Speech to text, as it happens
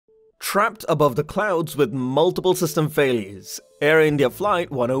Trapped above the clouds with multiple system failures, Air India Flight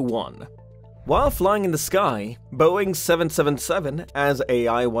 101. While flying in the sky, Boeing 777 as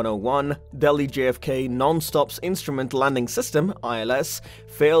AI-101, Delhi-JFK Nonstop's Instrument Landing System (ILS)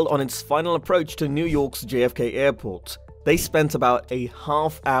 failed on its final approach to New York's JFK Airport. They spent about a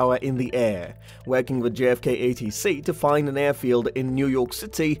half hour in the air, working with JFK ATC to find an airfield in New York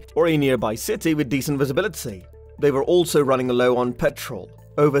City or a nearby city with decent visibility. They were also running low on petrol.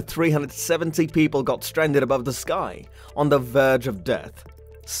 Over 370 people got stranded above the sky, on the verge of death.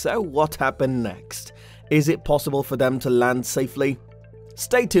 So what happened next? Is it possible for them to land safely?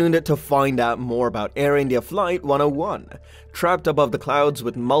 Stay tuned to find out more about Air India Flight 101, trapped above the clouds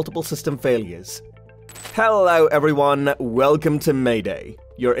with multiple system failures. Hello everyone, welcome to Mayday,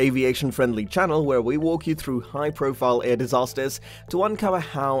 your aviation-friendly channel where we walk you through high-profile air disasters to uncover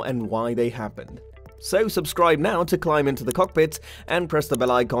how and why they happened. So subscribe now to climb into the cockpit and press the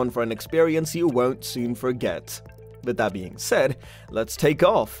bell icon for an experience you won't soon forget. With that being said, let's take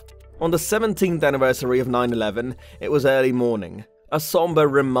off. On the 17th anniversary of 9/11, it was early morning, a somber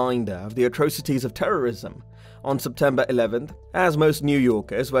reminder of the atrocities of terrorism. On September 11th, as most New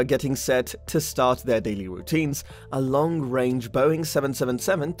Yorkers were getting set to start their daily routines, a long-range Boeing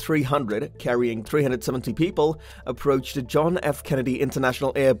 777-300 carrying 370 people approached John F. Kennedy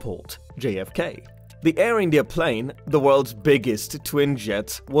International Airport, JFK. The Air India plane, the world's biggest twin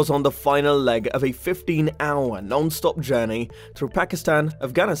jet, was on the final leg of a 15-hour non-stop journey through Pakistan,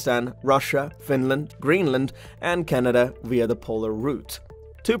 Afghanistan, Russia, Finland, Greenland, and Canada via the polar route.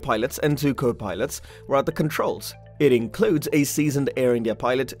 2 pilots and 2 co-pilots were at the controls. It includes a seasoned Air India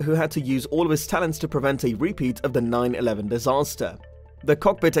pilot who had to use all of his talents to prevent a repeat of the 9/11 disaster. The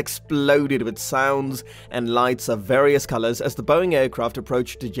cockpit exploded with sounds and lights of various colors as the Boeing aircraft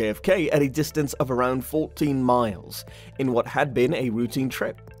approached JFK at a distance of around 14 miles, in what had been a routine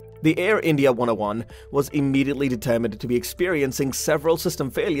trip. The Air India 101 was immediately determined to be experiencing several system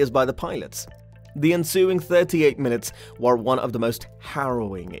failures by the pilots. The ensuing 38 minutes were one of the most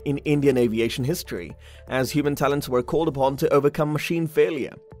harrowing in Indian aviation history, as human talents were called upon to overcome machine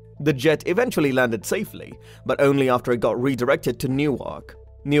failure. The jet eventually landed safely, but only after it got redirected to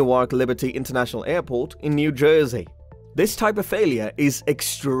Newark Liberty International Airport in New Jersey. This type of failure is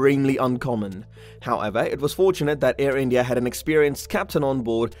extremely uncommon. However, it was fortunate that Air India had an experienced captain on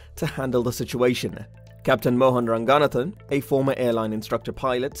board to handle the situation. Captain Mohan Ranganathan, a former airline instructor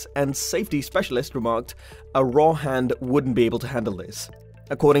pilot and safety specialist, remarked, "A raw hand wouldn't be able to handle this."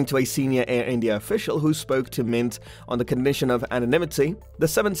 According to a senior Air India official who spoke to Mint on the condition of anonymity, the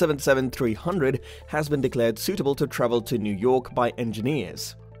 777-300 has been declared suitable to travel to New York by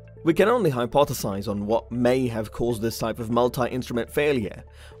engineers. We can only hypothesize on what may have caused this type of multi-instrument failure.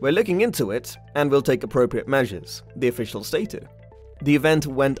 We're looking into it and will take appropriate measures, the official stated. The event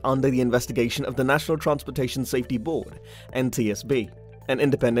went under the investigation of the National Transportation Safety Board, NTSB, an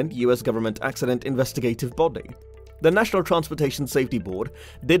independent US government accident investigative body. The National Transportation Safety Board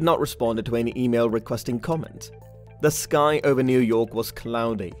did not respond to any email requesting comment. The sky over New York was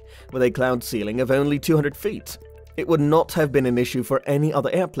cloudy, with a cloud ceiling of only 200 feet. It would not have been an issue for any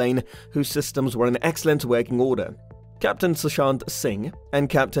other airplane whose systems were in excellent working order. Captain Sushant Singh and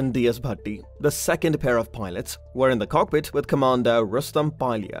Captain D.S. Bhatti, the second pair of pilots, were in the cockpit with Commander Rustam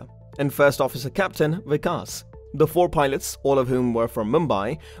Palia and First Officer Captain Vikas. The 4 pilots, all of whom were from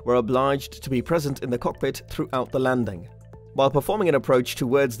Mumbai, were obliged to be present in the cockpit throughout the landing. While performing an approach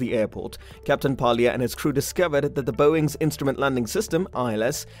towards the airport, Captain Palia and his crew discovered that the Boeing's Instrument Landing System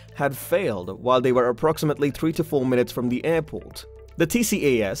 (ILS) had failed while they were approximately 3 to 4 minutes from the airport. The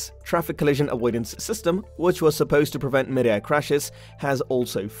TCAS, Traffic Collision Avoidance System, which was supposed to prevent mid-air crashes, has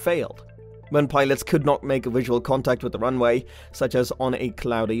also failed. When pilots could not make visual contact with the runway, such as on a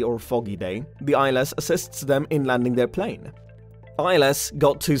cloudy or foggy day, the ILS assists them in landing their plane. ILS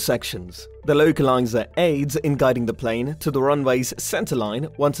got 2 sections. The localizer aids in guiding the plane to the runway's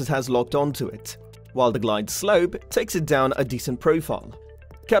centerline once it has locked onto it, while the glide slope takes it down a decent profile.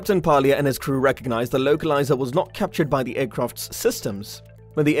 Captain Palia and his crew recognized the localizer was not captured by the aircraft's systems.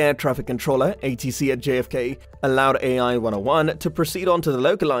 When the air traffic controller, ATC at JFK, allowed AI-101 to proceed onto the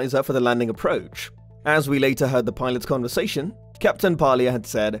localizer for the landing approach. As we later heard the pilot's conversation, Captain Palia had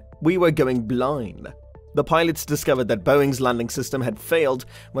said, "We were going blind." The pilots discovered that Boeing's landing system had failed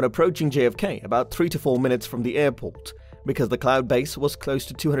when approaching JFK about 3 to 4 minutes from the airport, because the cloud base was close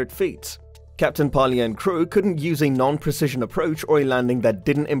to 200 feet. Captain Palia and crew couldn't use a non-precision approach or a landing that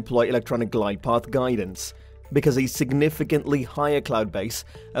didn't employ electronic glide path guidance, because a significantly higher cloud base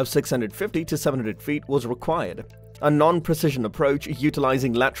of 650 to 700 feet was required. a non-precision approach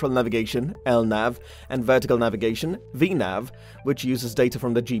utilizing lateral navigation (LNAV) and vertical navigation (VNAV), which uses data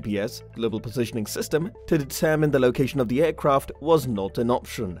from the GPS (Global Positioning System) to determine the location of the aircraft, was not an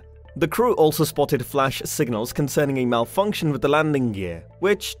option. The crew also spotted flash signals concerning a malfunction with the landing gear,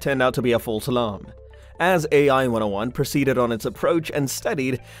 which turned out to be a false alarm. As AI-101 proceeded on its approach and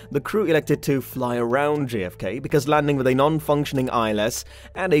steadied, the crew elected to fly around JFK because landing with a non-functioning ILS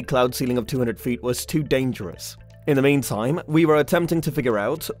and a cloud ceiling of 200 feet was too dangerous. In the meantime, we were attempting to figure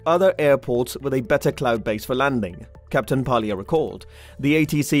out other airports with a better cloud base for landing. Captain Palia recalled. The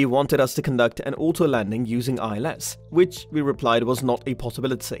ATC wanted us to conduct an auto-landing using ILS, which we replied was not a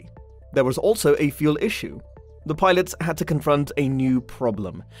possibility. There was also a fuel issue. The pilots had to confront a new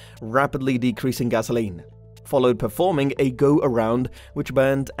problem, rapidly decreasing gasoline, followed performing a go-around which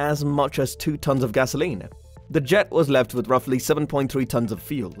burned as much as 2 tons of gasoline. The jet was left with roughly 7.3 tons of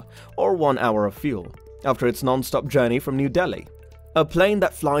fuel, or 1 hour of fuel, after its non-stop journey from New Delhi. A plane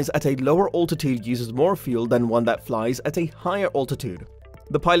that flies at a lower altitude uses more fuel than one that flies at a higher altitude.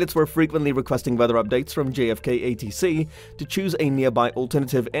 The pilots were frequently requesting weather updates from JFK ATC to choose a nearby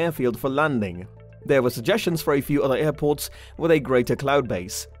alternative airfield for landing. There were suggestions for a few other airports with a greater cloud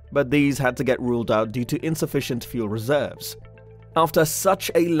base, but these had to get ruled out due to insufficient fuel reserves. After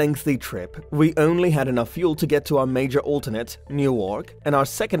such a lengthy trip, we only had enough fuel to get to our major alternate, Newark, and our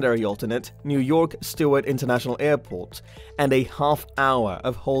secondary alternate, New York Stewart International Airport, and a half hour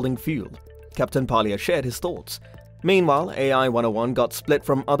of holding fuel. Captain Palia shared his thoughts. Meanwhile, AI-101 got split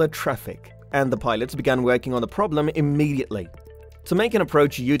from other traffic, and the pilots began working on the problem immediately. To make an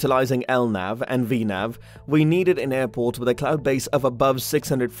approach utilizing LNAV and VNAV, we needed an airport with a cloud base of above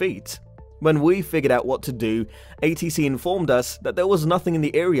 600 feet. When we figured out what to do, ATC informed us that there was nothing in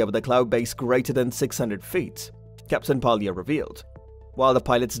the area with a cloud base greater than 600 feet, Captain Palia revealed. While the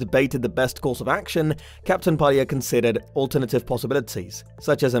pilots debated the best course of action, Captain Palia considered alternative possibilities,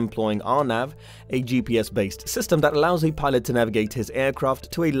 such as employing RNAV, a GPS-based system that allows a pilot to navigate his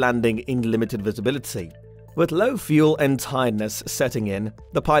aircraft to a landing in limited visibility. With low fuel and tiredness setting in,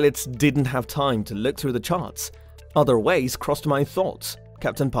 the pilots didn't have time to look through the charts. Other ways crossed my thoughts,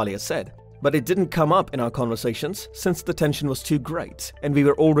 Captain Palia said, but it didn't come up in our conversations since the tension was too great and we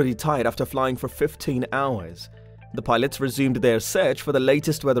were already tired after flying for 15 hours. The pilots resumed their search for the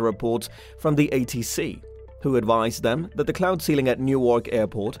latest weather reports from the ATC, who advised them that the cloud ceiling at Newark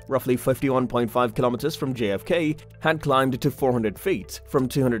Airport, roughly 51.5 kilometers from JFK, had climbed to 400 feet from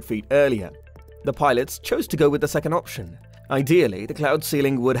 200 feet earlier. The pilots chose to go with the second option. Ideally, the cloud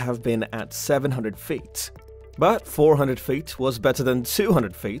ceiling would have been at 700 feet. But 400 feet was better than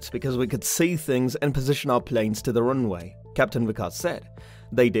 200 feet because we could see things and position our planes to the runway, Captain Vikas said.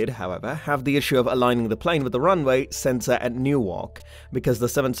 They did, however, have the issue of aligning the plane with the runway sensor at Newark because the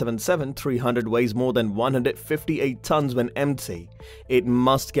 777-300 weighs more than 158 tons when empty. It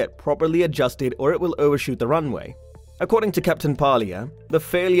must get properly adjusted or it will overshoot the runway. According to Captain Palia, the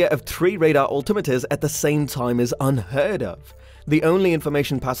failure of 3 radar altimeters at the same time is unheard of. The only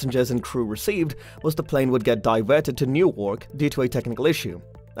information passengers and crew received was the plane would get diverted to Newark due to a technical issue.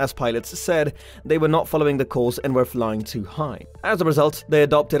 As pilots said, they were not following the course and were flying too high. As a result, they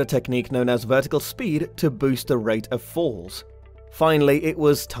adopted a technique known as vertical speed to boost the rate of falls. Finally, it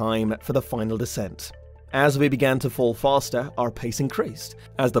was time for the final descent. As we began to fall faster, our pace increased.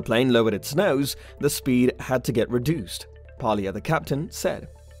 As the plane lowered its nose, the speed had to get reduced, Palia, the captain, said.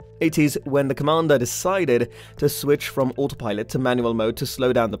 It is when the commander decided to switch from autopilot to manual mode to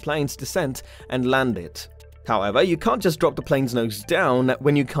slow down the plane's descent and land it. However, you can't just drop the plane's nose down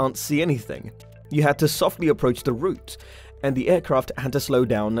when you can't see anything. You had to softly approach the route, and the aircraft had to slow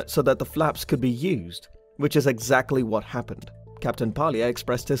down so that the flaps could be used, which is exactly what happened. Captain Palia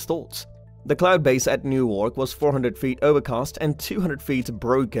expressed his thoughts. The cloud base at Newark was 400 feet overcast and 200 feet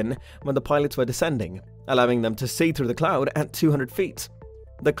broken when the pilots were descending, allowing them to see through the cloud at 200 feet.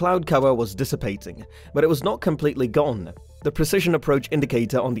 The cloud cover was dissipating, but it was not completely gone. The precision approach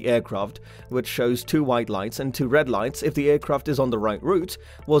indicator on the aircraft, which shows 2 white lights and 2 red lights if the aircraft is on the right route,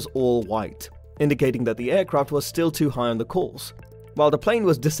 was all white, indicating that the aircraft was still too high on the course. While the plane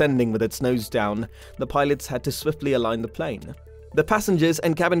was descending with its nose down, the pilots had to swiftly align the plane. The passengers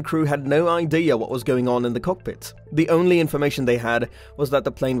and cabin crew had no idea what was going on in the cockpit. The only information they had was that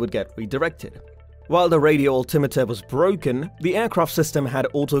the plane would get redirected. While the radio altimeter was broken, the aircraft system had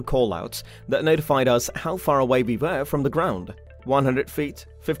auto callouts that notified us how far away we were from the ground. 100 feet,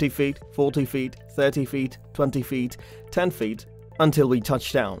 50 feet, 40 feet, 30 feet, 20 feet, 10 feet, until we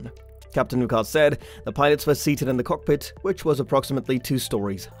touched down. Captain Vikas said the pilots were seated in the cockpit, which was approximately 2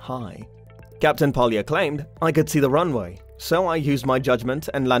 stories high. Captain Palia claimed, "I could see the runway, so I used my judgment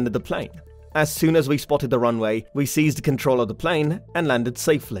and landed the plane." As soon as we spotted the runway, we seized control of the plane and landed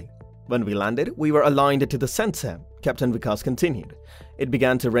safely. When we landed, we were aligned to the sensor, Captain Vikas continued. It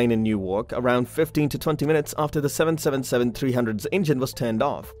began to rain in Newark around 15 to 20 minutes after the 777-300's engine was turned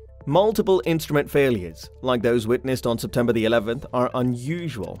off. Multiple instrument failures, like those witnessed on September the 11th, are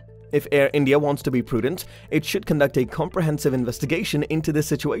unusual. If Air India wants to be prudent, it should conduct a comprehensive investigation into this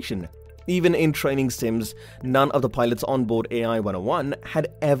situation. Even in training sims, none of the pilots on board AI 101 had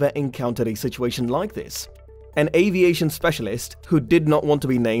ever encountered a situation like this. An aviation specialist, who did not want to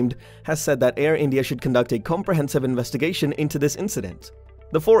be named, has said that Air India should conduct a comprehensive investigation into this incident.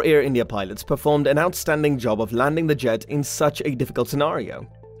 The 4 Air India pilots performed an outstanding job of landing the jet in such a difficult scenario.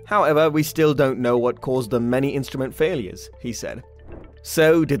 However, we still don't know what caused the many instrument failures, he said.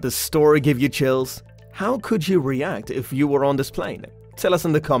 So, did the story give you chills? How could you react if you were on this plane? Tell us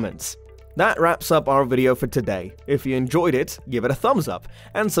in the comments. That wraps up our video for today. If you enjoyed it, give it a thumbs up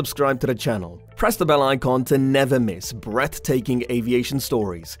and subscribe to the channel. Press the bell icon to never miss breathtaking aviation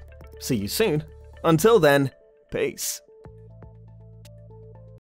stories. See you soon. Until then, peace.